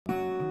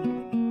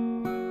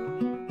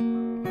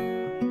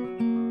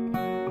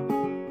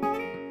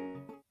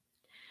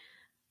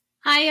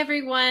Hi,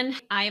 everyone.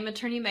 I am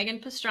attorney Megan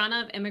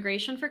Pastrana of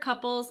Immigration for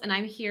Couples, and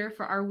I'm here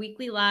for our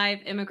weekly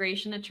live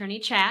immigration attorney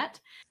chat.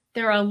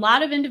 There are a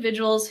lot of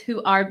individuals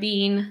who are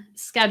being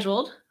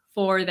scheduled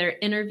for their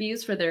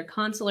interviews, for their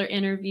consular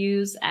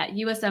interviews at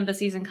U.S.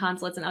 embassies and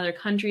consulates in other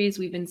countries.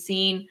 We've been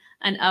seeing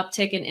an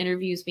uptick in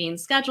interviews being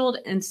scheduled,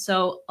 and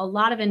so a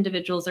lot of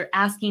individuals are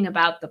asking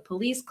about the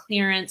police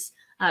clearance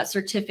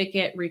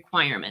certificate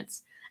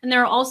requirements. And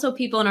there are also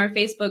people in our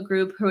Facebook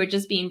group who are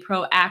just being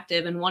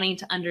proactive and wanting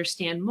to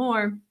understand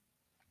more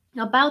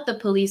about the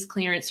police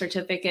clearance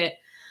certificate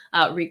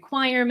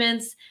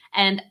requirements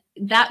and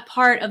that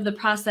part of the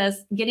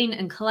process. Getting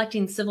and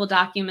collecting civil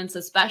documents,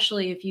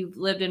 especially if you've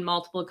lived in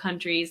multiple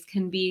countries,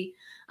 can be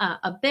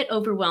a bit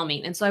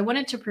overwhelming. And so I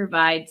wanted to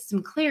provide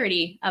some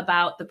clarity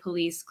about the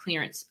police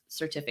clearance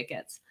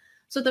certificates.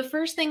 So the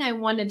first thing I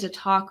wanted to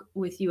talk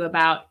with you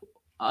about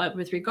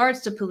with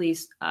regards to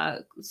police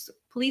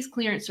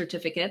clearance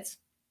certificates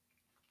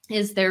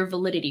is their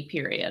validity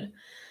period.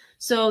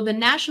 So the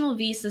National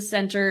Visa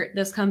Center,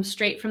 this comes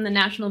straight from the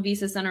National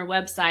Visa Center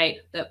website,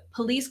 the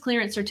police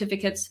clearance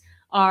certificates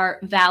are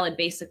valid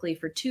basically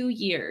for 2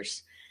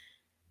 years.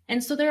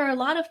 And so there are a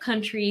lot of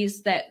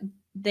countries that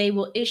they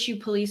will issue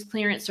police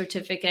clearance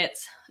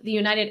certificates. The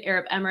United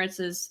Arab Emirates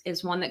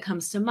is one that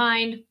comes to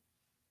mind,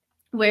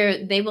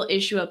 where they will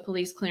issue a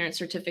police clearance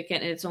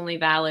certificate and it's only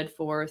valid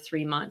for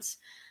 3 months.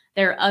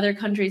 There are other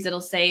countries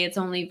that'll say it's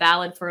only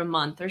valid for a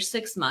month or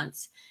 6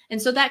 months.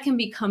 And so that can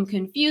become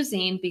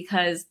confusing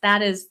because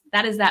that is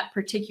that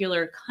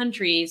particular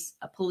country's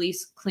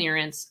police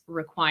clearance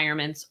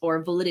requirements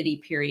or validity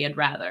period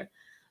rather.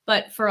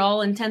 But for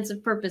all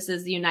intensive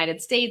purposes, the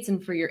United States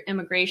and for your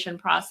immigration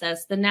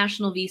process, the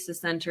National Visa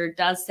Center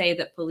does say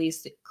that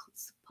police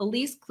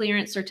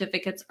clearance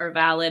certificates are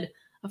valid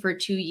for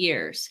 2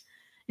 years.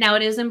 Now,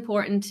 it is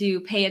important to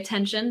pay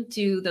attention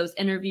to those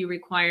interview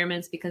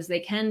requirements because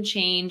they can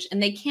change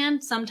and they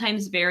can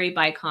sometimes vary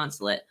by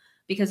consulate.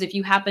 Because if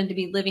you happen to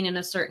be living in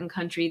a certain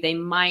country, they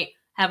might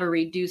have a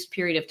reduced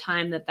period of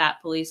time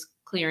that police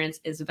clearance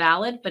is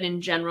valid. But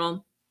in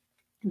general,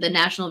 the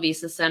National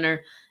Visa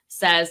Center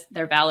says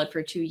they're valid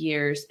for 2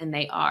 years, and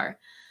they are.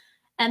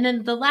 And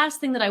then the last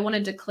thing that I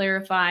wanted to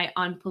clarify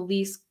on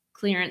police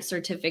clearance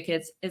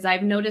certificates is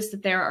I've noticed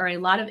that there are a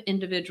lot of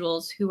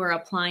individuals who are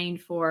applying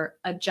for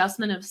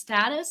adjustment of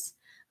status,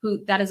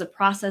 that is a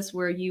process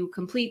where you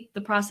complete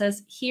the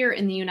process here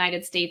in the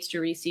United States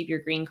to receive your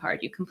green card.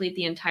 You complete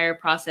the entire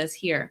process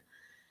here.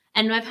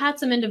 And I've had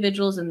some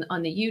individuals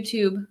on the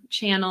YouTube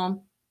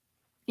channel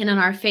and on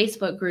our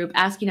Facebook group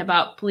asking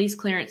about police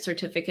clearance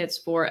certificates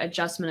for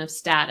adjustment of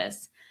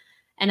status.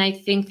 And I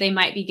think they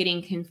might be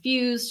getting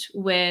confused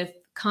with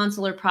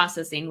consular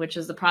processing, which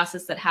is the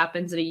process that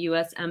happens at a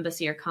U.S.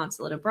 embassy or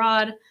consulate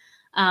abroad.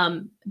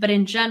 But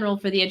in general,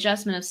 for the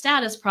adjustment of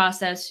status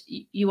process,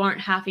 you aren't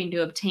having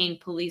to obtain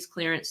police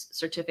clearance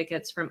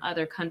certificates from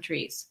other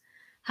countries.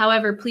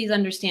 However, please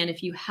understand,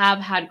 if you have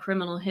had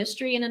criminal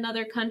history in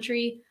another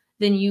country,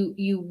 then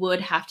you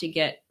would have to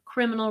get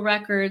criminal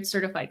records,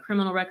 certified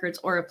criminal records,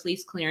 or a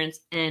police clearance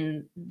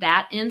in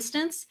that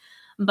instance.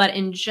 But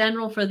in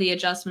general, for the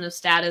adjustment of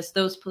status,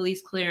 those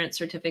police clearance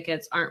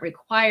certificates aren't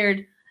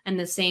required in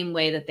the same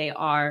way that they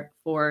are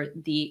for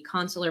the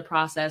consular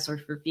process or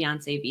for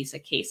fiancé visa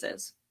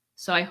cases.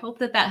 So I hope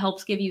that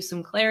helps give you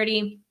some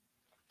clarity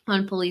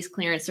on police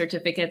clearance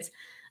certificates.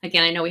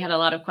 Again, I know we had a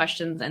lot of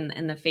questions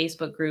in the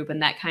Facebook group,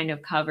 and that kind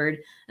of covered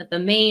the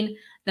main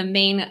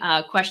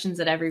questions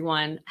that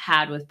everyone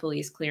had with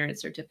police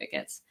clearance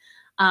certificates.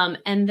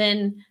 And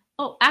then,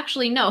 oh,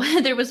 actually, no,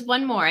 there was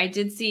one more. I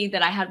did see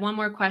that I had one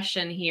more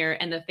question here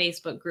in the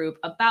Facebook group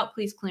about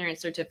police clearance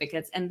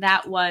certificates, and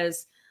that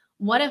was,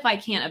 what if I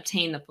can't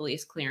obtain the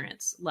police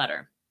clearance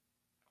letter?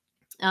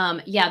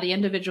 Yeah, the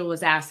individual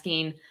was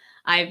asking,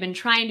 I've been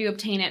trying to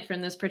obtain it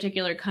from this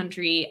particular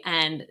country,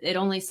 and it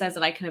only says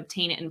that I can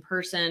obtain it in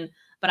person,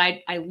 but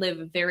I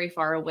live very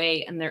far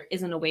away, and there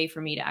isn't a way for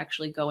me to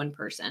actually go in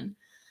person.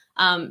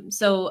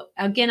 So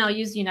again, I'll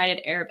use the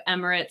United Arab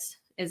Emirates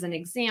as an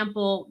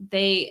example.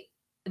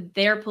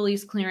 Their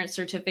police clearance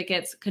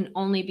certificates can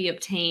only be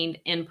obtained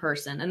in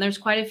person. And there's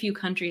quite a few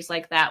countries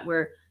like that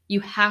where you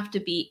have to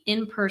be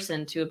in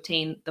person to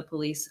obtain the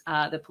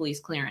police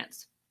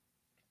clearance.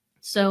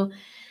 So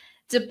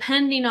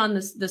depending on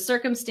the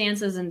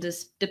circumstances and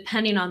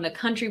depending on the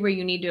country where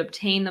you need to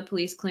obtain the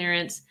police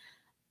clearance,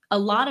 a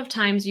lot of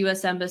times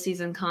U.S. embassies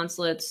and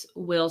consulates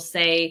will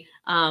say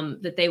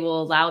that they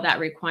will allow that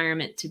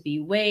requirement to be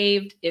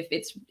waived if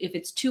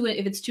it's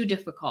too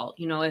difficult.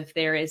 You know, if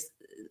there is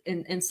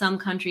in some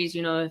countries,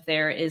 you know, if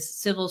there is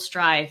civil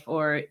strife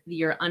or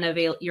you're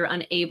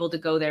unable to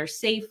go there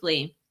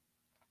safely.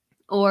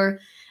 Or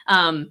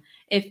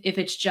if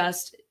it's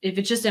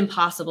just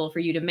impossible for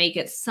you to make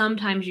it,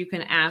 sometimes you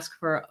can ask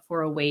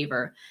for a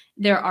waiver.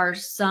 There are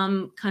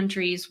some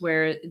countries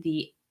where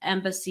the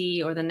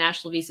embassy or the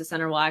National Visa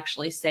Center will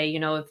actually say, you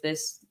know, if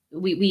this,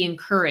 we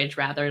encourage,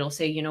 rather, it'll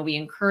say, you know, we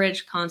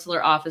encourage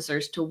consular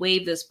officers to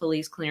waive this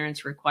police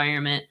clearance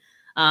requirement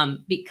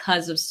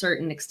because of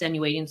certain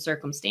extenuating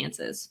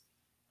circumstances.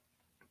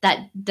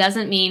 That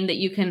doesn't mean that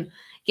you can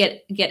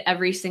get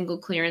every single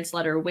clearance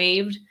letter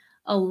waived.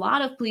 A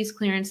lot of police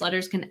clearance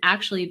letters can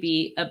actually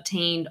be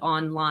obtained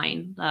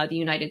online. The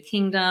United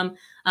Kingdom,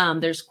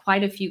 there's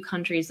quite a few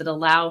countries that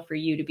allow for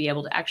you to be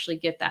able to actually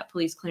get that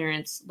police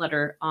clearance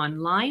letter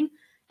online.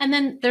 And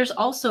then there's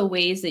also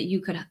ways that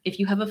you could, if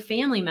you have a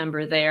family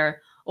member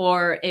there,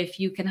 or if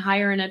you can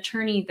hire an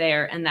attorney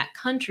there in that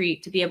country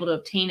to be able to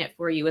obtain it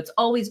for you. It's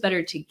always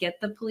better to get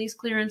the police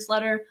clearance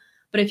letter.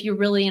 But if you're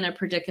really in a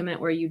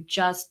predicament where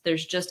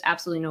there's just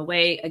absolutely no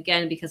way,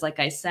 again, because like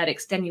I said,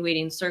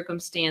 extenuating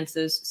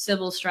circumstances,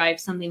 civil strife,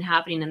 something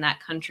happening in that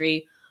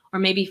country, or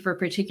maybe for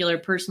particular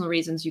personal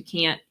reasons you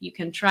can't, you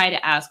can try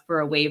to ask for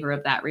a waiver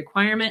of that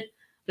requirement.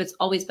 But it's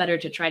always better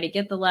to try to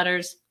get the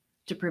letters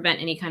to prevent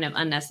any kind of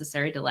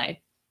unnecessary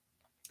delay.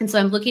 And so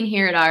I'm looking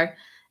here at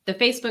the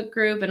Facebook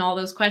group and all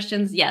those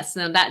questions. Yes,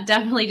 no, that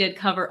definitely did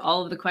cover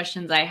all of the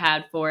questions I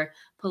had for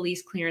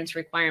police clearance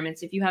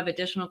requirements. If you have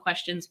additional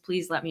questions,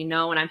 please let me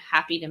know, and I'm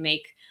happy to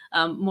make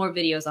more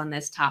videos on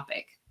this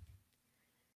topic.